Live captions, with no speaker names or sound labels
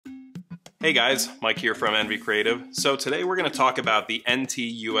Hey guys, Mike here from Envy Creative. So today we're going to talk about the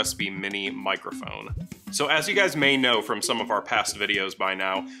NT USB Mini microphone. So as you guys may know from some of our past videos by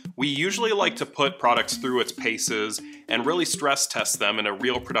now, we usually like to put products through its paces and really stress test them in a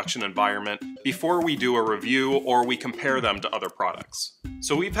real production environment before we do a review or we compare them to other products.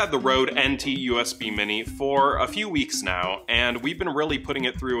 So we've had the Rode NT USB Mini for a few weeks now, and we've been really putting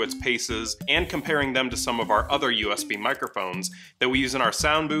it through its paces and comparing them to some of our other USB microphones that we use in our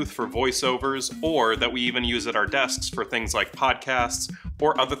sound booth for voiceovers, or that we even use at our desks for things like podcasts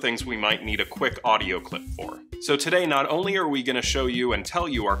or other things we might need a quick audio clip for. So today, not only are we going to show you and tell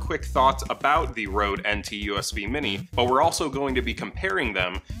you our quick thoughts about the Rode NT USB Mini, but we're also going to be comparing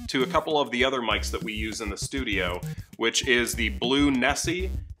them to a couple of the other mics that we use in the studio, which is the Blue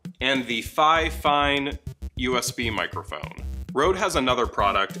Nessie and the Fifine USB microphone. Rode has another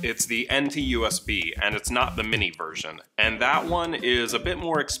product, it's the NT USB, and it's not the mini version. And that one is a bit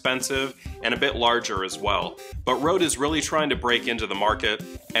more expensive and a bit larger as well. But Rode is really trying to break into the market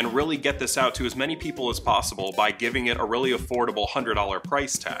and really get this out to as many people as possible by giving it a really affordable $100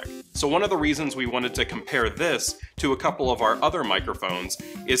 price tag. So one of the reasons we wanted to compare this to a couple of our other microphones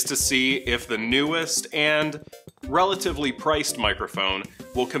is to see if the newest and relatively priced microphone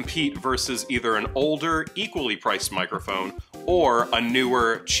will compete versus either an older, equally priced microphone or a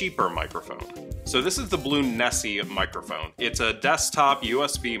newer, cheaper microphone. So this is the Blue Nessie microphone. It's a desktop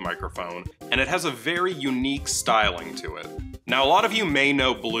USB microphone, and it has a very unique styling to it. Now, a lot of you may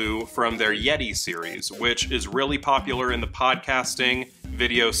know Blue from their Yeti series, which is really popular in the podcasting,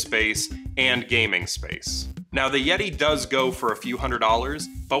 video space, and gaming space. Now, the Yeti does go for a few $100s,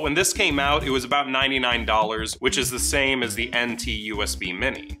 but when this came out, it was about $99, which is the same as the NT USB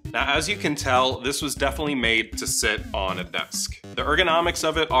Mini. Now, as you can tell, this was definitely made to sit on a desk. The ergonomics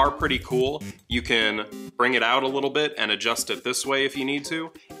of it are pretty cool. You can bring it out a little bit and adjust it this way if you need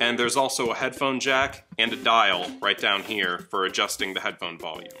to, and there's also a headphone jack and a dial right down here for adjusting the headphone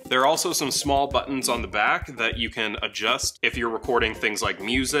volume. There are also some small buttons on the back that you can adjust if you're recording things like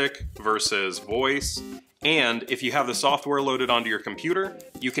music versus voice. And if you have the software loaded onto your computer,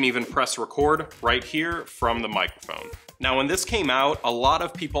 you can even press record right here from the microphone. Now, when this came out, a lot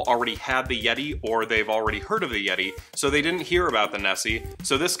of people already had the Yeti or they've already heard of the Yeti, so they didn't hear about the Nessie.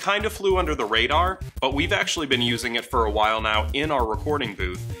 So this kind of flew under the radar, but we've actually been using it for a while now in our recording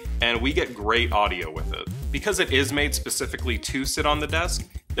booth, and we get great audio with it. Because it is made specifically to sit on the desk,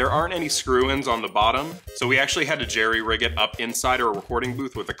 there aren't any screw-ins on the bottom, so we actually had to jerry-rig it up inside our recording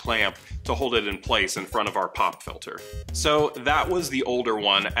booth with a clamp to hold it in place in front of our pop filter. So that was the older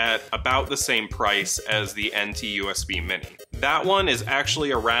one at about the same price as the NT USB Mini. That one is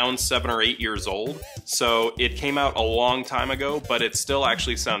actually around 7 or 8 years old, so it came out a long time ago, but it still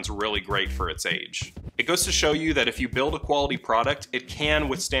actually sounds really great for its age. It goes to show you that if you build a quality product, it can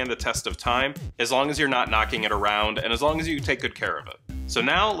withstand the test of time, as long as you're not knocking it around and as long as you take good care of it. So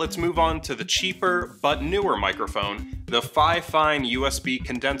now let's move on to the cheaper but newer microphone, the Fifine USB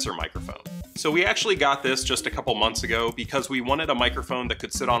condenser microphone. So we actually got this just a couple months ago because we wanted a microphone that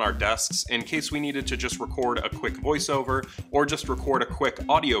could sit on our desks in case we needed to just record a quick voiceover or just record a quick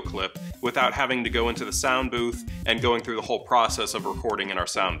audio clip without having to go into the sound booth and going through the whole process of recording in our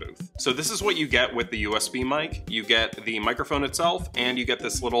sound booth. So this is what you get with the USB mic. You get the microphone itself and you get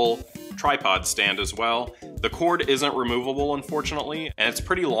this little tripod stand as well. The cord isn't removable, unfortunately, and it's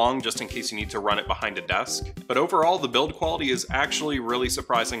pretty long just in case you need to run it behind a desk. But overall, the build quality is actually really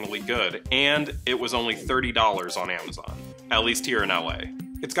surprisingly good, and it was only $30 on Amazon, at least here in LA.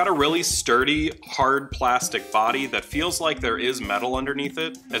 It's got a really sturdy, hard plastic body that feels like there is metal underneath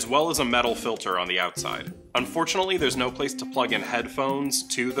it, as well as a metal filter on the outside. Unfortunately, there's no place to plug in headphones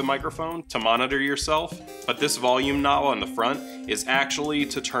to the microphone to monitor yourself, but this volume knob on the front is actually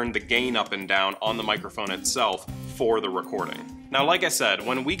to turn the gain up and down on the microphone itself for the recording. Now, like I said,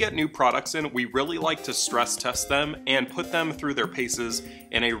 when we get new products in, we really like to stress test them and put them through their paces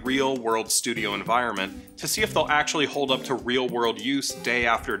in a real-world studio environment to see if they'll actually hold up to real-world use day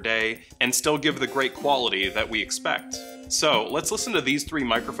after day and still give the great quality that we expect. So let's listen to these 3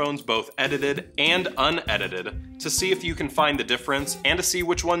 microphones, both edited and unedited, to see if you can find the difference and to see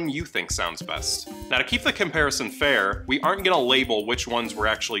which one you think sounds best. Now, to keep the comparison fair, we aren't going to label which ones we're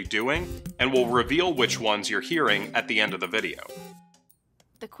actually doing, and we'll reveal which ones you're hearing at the end of the video.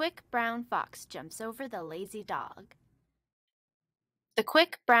 The quick brown fox jumps over the lazy dog. The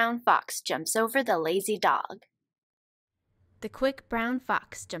quick brown fox jumps over the lazy dog. The quick brown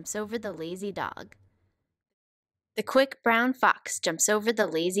fox jumps over the lazy dog. The quick brown fox jumps over the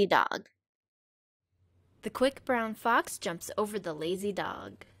lazy dog. The quick brown fox jumps over the lazy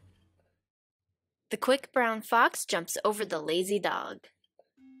dog. The quick brown fox jumps over the lazy dog.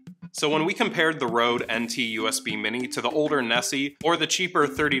 So when we compared the Rode NT USB Mini to the older Nessie or the cheaper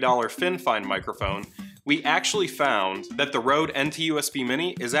 $30 Fifine microphone, we actually found that the Rode NT USB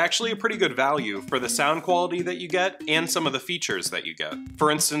Mini is actually a pretty good value for the sound quality that you get and some of the features that you get.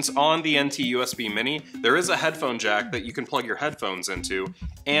 For instance, on the NT USB Mini, there is a headphone jack that you can plug your headphones into,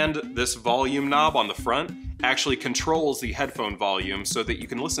 and this volume knob on the front actually controls the headphone volume so that you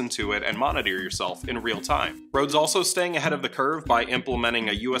can listen to it and monitor yourself in real time. Rode's also staying ahead of the curve by implementing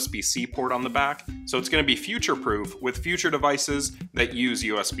a USB-C port on the back, so it's going to be future-proof with future devices that use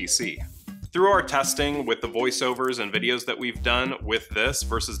USB-C. Through our testing with the voiceovers and videos that we've done with this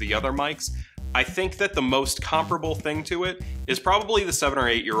versus the other mics, I think that the most comparable thing to it is probably the 7 or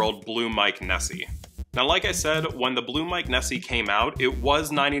 8 year old Blue Mic Nessie. Now, like I said, when the Blue Mic Nessie came out, it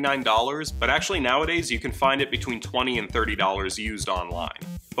was $99, but actually nowadays you can find it between $20 and $30 used online.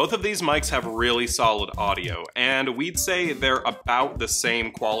 Both of these mics have really solid audio, and we'd say they're about the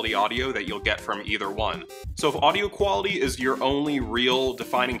same quality audio that you'll get from either one. So if audio quality is your only real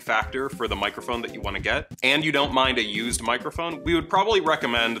defining factor for the microphone that you want to get, and you don't mind a used microphone, we would probably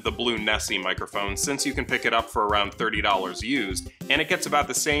recommend the Blue Nessie microphone since you can pick it up for around $30 used, and it gets about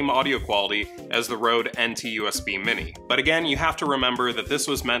the same audio quality as the Rode NT USB Mini. But again, you have to remember that this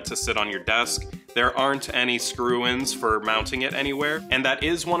was meant to sit on your desk. There aren't any screw-ins for mounting it anywhere, and that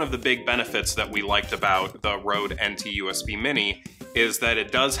is one of the big benefits that we liked about the Rode NT USB Mini, is that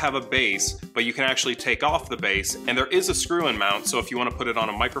it does have a base, but you can actually take off the base, and there is a screw-in mount, so if you want to put it on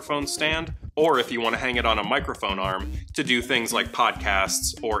a microphone stand, or if you want to hang it on a microphone arm to do things like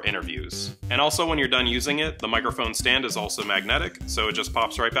podcasts or interviews. And also when you're done using it, the microphone stand is also magnetic, so it just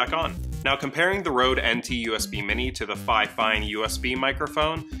pops right back on. Now, comparing the Rode NT USB Mini to the Fifine USB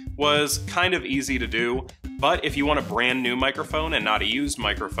microphone was kind of easy to do, but if you want a brand new microphone and not a used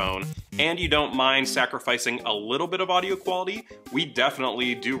microphone, and you don't mind sacrificing a little bit of audio quality, we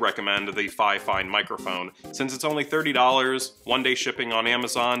definitely do recommend the Fifine microphone, since it's only $30, one-day shipping on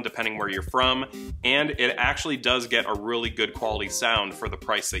Amazon depending where you're from, and it actually does get a really good quality sound for the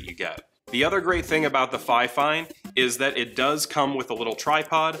price that you get. The other great thing about the Fifine is that it does come with a little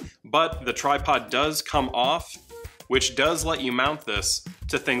tripod, but the tripod does come off, which does let you mount this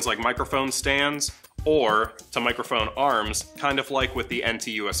to things like microphone stands or to microphone arms, kind of like with the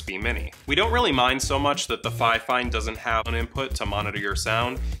NT USB Mini. We don't really mind so much that the Fifine doesn't have an input to monitor your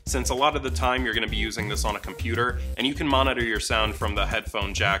sound, since a lot of the time you're going to be using this on a computer, and you can monitor your sound from the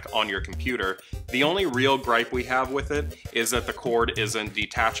headphone jack on your computer. The only real gripe we have with it is that the cord isn't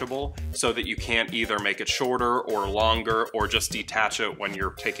detachable, so that you can't either make it shorter or longer, or just detach it when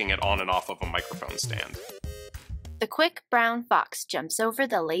you're taking it on and off of a microphone stand. The quick brown fox jumps over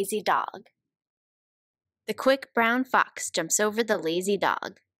the lazy dog. The quick brown fox jumps over the lazy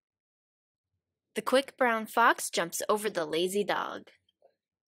dog. The quick brown fox jumps over the lazy dog.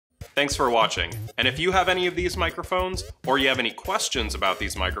 Thanks for watching, and if you have any of these microphones, or you have any questions about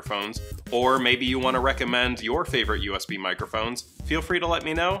these microphones, or maybe you want to recommend your favorite USB microphones, feel free to let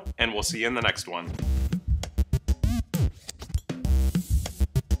me know, and we'll see you in the next one.